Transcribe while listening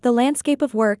The landscape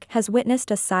of work has witnessed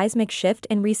a seismic shift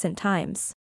in recent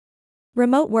times.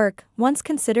 Remote work, once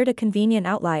considered a convenient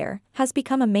outlier, has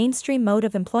become a mainstream mode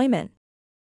of employment.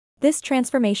 This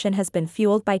transformation has been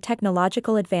fueled by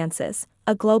technological advances,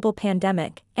 a global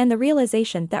pandemic, and the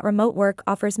realization that remote work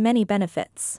offers many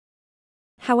benefits.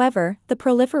 However, the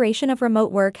proliferation of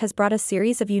remote work has brought a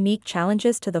series of unique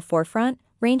challenges to the forefront,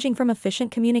 ranging from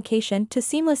efficient communication to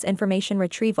seamless information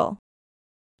retrieval.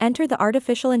 Enter the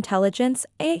artificial intelligence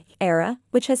 (AI) era,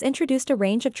 which has introduced a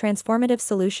range of transformative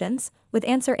solutions, with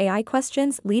Answer AI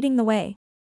questions leading the way.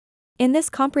 In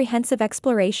this comprehensive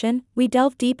exploration, we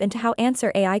delve deep into how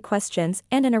Answer AI questions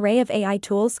and an array of AI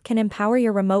tools can empower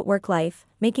your remote work life,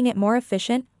 making it more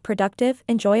efficient, productive,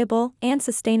 enjoyable, and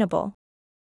sustainable.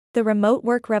 The remote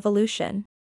work revolution.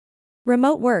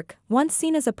 Remote work, once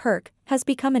seen as a perk, has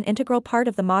become an integral part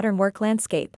of the modern work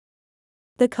landscape.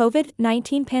 The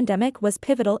COVID-19 pandemic was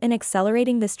pivotal in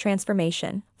accelerating this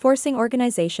transformation, forcing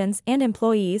organizations and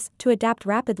employees to adapt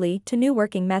rapidly to new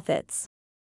working methods.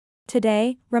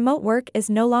 Today, remote work is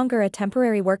no longer a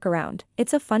temporary workaround,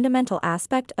 it's a fundamental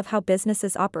aspect of how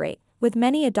businesses operate, with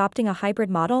many adopting a hybrid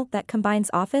model that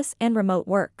combines office and remote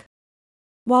work.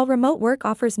 While remote work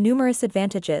offers numerous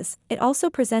advantages, it also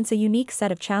presents a unique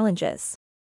set of challenges.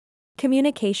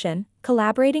 Communication.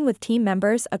 Collaborating with team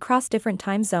members across different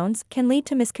time zones can lead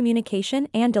to miscommunication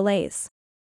and delays.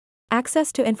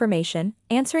 Access to information.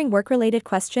 Answering work-related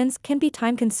questions can be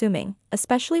time-consuming,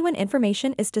 especially when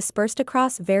information is dispersed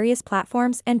across various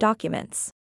platforms and documents.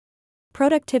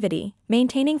 Productivity.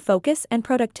 Maintaining focus and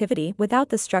productivity without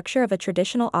the structure of a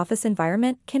traditional office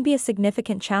environment can be a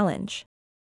significant challenge.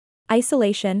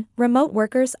 Isolation. Remote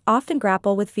workers often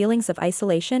grapple with feelings of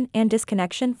isolation and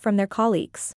disconnection from their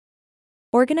colleagues.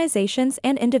 Organizations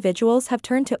and individuals have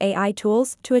turned to AI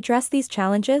tools to address these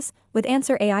challenges, with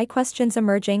Answer AI questions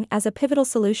emerging as a pivotal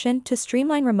solution to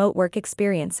streamline remote work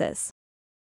experiences.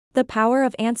 The power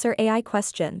of Answer AI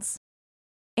questions.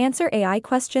 Answer AI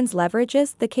questions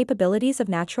leverages the capabilities of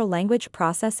natural language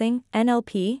processing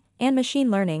 (NLP) and machine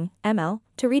learning (ML)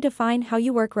 to redefine how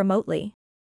you work remotely.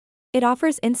 It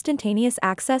offers instantaneous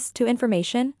access to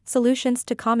information, solutions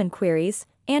to common queries,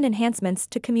 and enhancements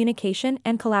to communication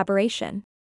and collaboration.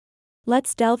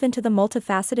 Let's delve into the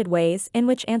multifaceted ways in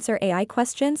which Answer AI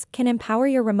questions can empower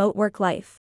your remote work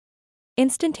life.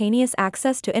 Instantaneous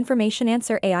access to information.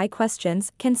 Answer AI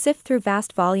questions can sift through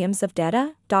vast volumes of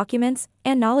data, documents,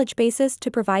 and knowledge bases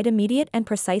to provide immediate and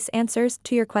precise answers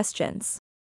to your questions.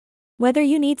 Whether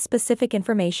you need specific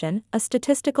information, a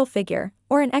statistical figure,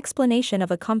 or an explanation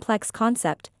of a complex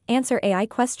concept, Answer AI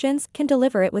questions can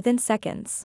deliver it within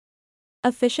seconds.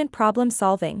 Efficient problem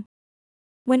solving.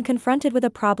 When confronted with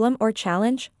a problem or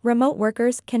challenge, remote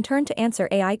workers can turn to Answer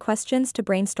AI questions to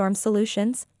brainstorm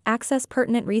solutions, access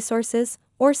pertinent resources,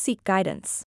 or seek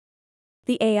guidance.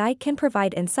 The AI can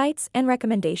provide insights and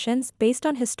recommendations based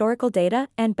on historical data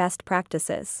and best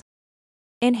practices.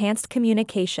 Enhanced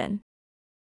communication.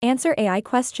 Answer AI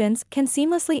questions can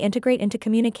seamlessly integrate into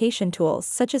communication tools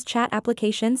such as chat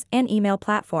applications and email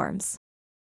platforms.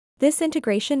 This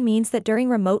integration means that during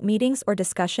remote meetings or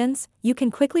discussions, you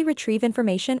can quickly retrieve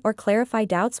information or clarify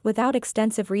doubts without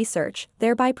extensive research,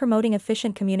 thereby promoting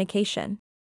efficient communication.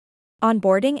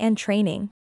 Onboarding and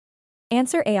training.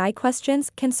 Answer AI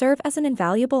questions can serve as an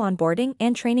invaluable onboarding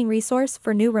and training resource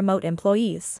for new remote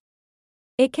employees.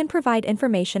 It can provide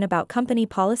information about company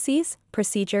policies,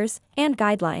 procedures, and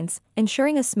guidelines,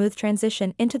 ensuring a smooth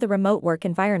transition into the remote work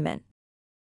environment.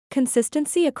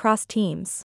 Consistency across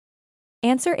teams.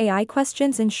 Answer AI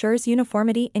questions ensures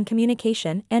uniformity in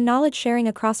communication and knowledge sharing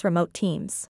across remote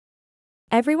teams.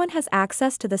 Everyone has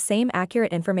access to the same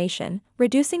accurate information,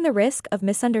 reducing the risk of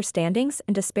misunderstandings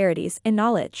and disparities in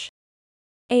knowledge.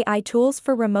 AI tools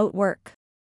for remote work.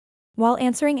 While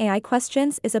answering AI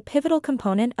questions is a pivotal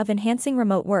component of enhancing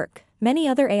remote work, many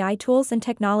other AI tools and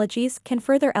technologies can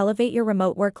further elevate your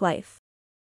remote work life.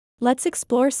 Let's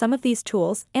explore some of these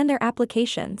tools and their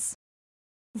applications.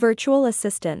 Virtual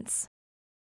assistants.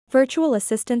 Virtual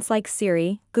assistants like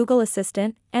Siri, Google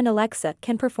Assistant, and Alexa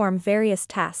can perform various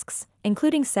tasks,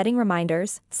 including setting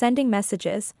reminders, sending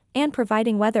messages, and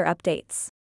providing weather updates.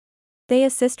 They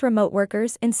assist remote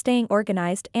workers in staying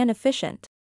organized and efficient.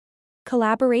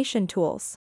 Collaboration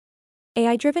tools.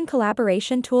 AI-driven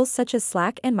collaboration tools such as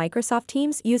Slack and Microsoft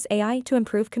Teams use AI to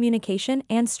improve communication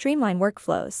and streamline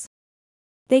workflows.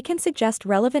 They can suggest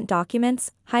relevant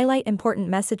documents, highlight important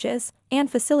messages,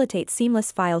 and facilitate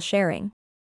seamless file sharing.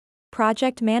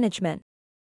 Project management.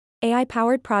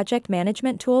 AI-powered project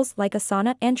management tools like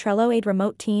Asana and Trello aid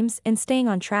remote teams in staying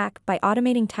on track by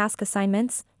automating task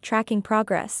assignments, tracking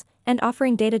progress, and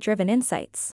offering data-driven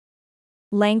insights.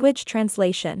 Language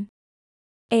translation.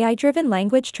 AI-driven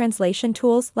language translation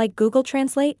tools like Google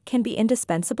Translate can be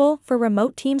indispensable for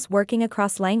remote teams working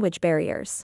across language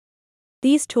barriers.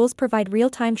 These tools provide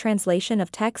real-time translation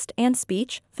of text and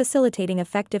speech, facilitating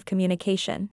effective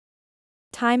communication.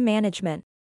 Time management.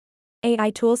 AI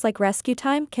tools like Rescue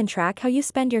Time can track how you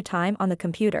spend your time on the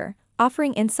computer,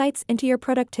 offering insights into your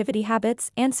productivity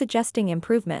habits and suggesting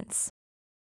improvements.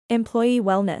 Employee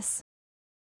wellness.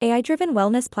 AI-driven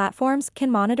wellness platforms can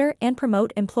monitor and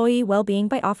promote employee well-being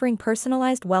by offering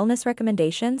personalized wellness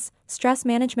recommendations, stress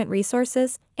management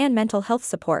resources, and mental health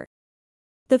support.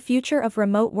 The future of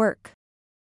remote work.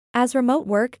 As remote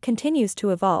work continues to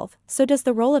evolve, so does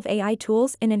the role of AI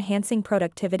tools in enhancing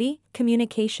productivity,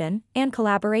 communication, and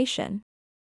collaboration.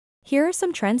 Here are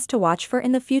some trends to watch for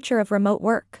in the future of remote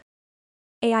work.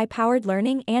 AI-powered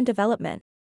learning and development.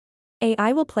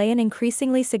 AI will play an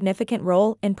increasingly significant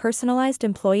role in personalized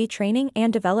employee training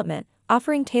and development,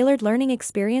 offering tailored learning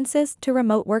experiences to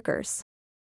remote workers.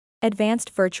 Advanced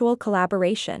virtual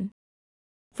collaboration.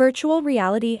 Virtual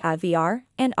reality (VR)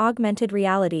 and augmented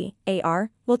reality (AR)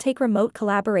 will take remote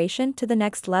collaboration to the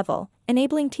next level,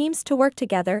 enabling teams to work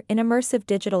together in immersive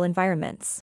digital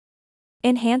environments.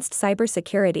 Enhanced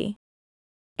cybersecurity.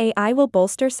 AI will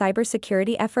bolster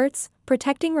cybersecurity efforts,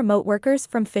 protecting remote workers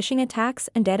from phishing attacks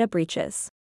and data breaches.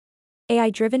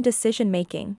 AI-driven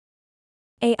decision-making.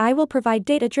 AI will provide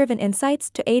data-driven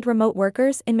insights to aid remote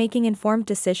workers in making informed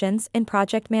decisions in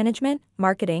project management,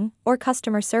 marketing, or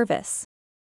customer service.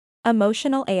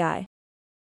 Emotional AI.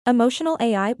 Emotional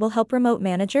AI will help remote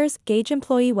managers gauge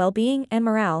employee well-being and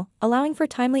morale, allowing for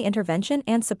timely intervention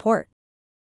and support.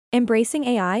 Embracing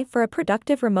AI for a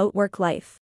productive remote work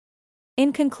life.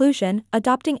 In conclusion,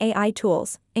 adopting AI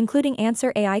tools, including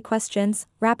Answer AI questions,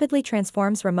 rapidly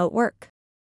transforms remote work.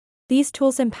 These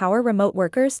tools empower remote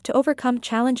workers to overcome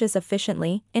challenges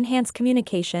efficiently, enhance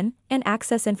communication, and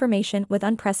access information with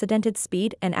unprecedented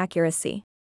speed and accuracy.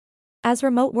 As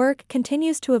remote work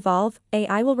continues to evolve,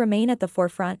 AI will remain at the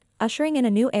forefront, ushering in a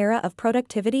new era of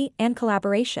productivity and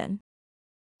collaboration.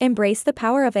 Embrace the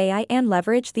power of AI and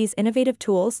leverage these innovative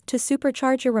tools to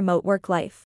supercharge your remote work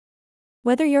life.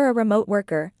 Whether you're a remote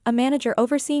worker, a manager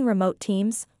overseeing remote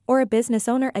teams, or a business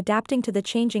owner adapting to the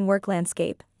changing work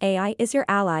landscape, AI is your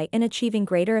ally in achieving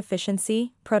greater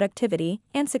efficiency, productivity,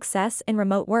 and success in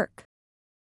remote work.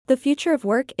 The future of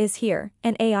work is here,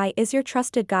 and AI is your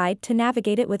trusted guide to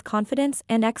navigate it with confidence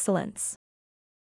and excellence.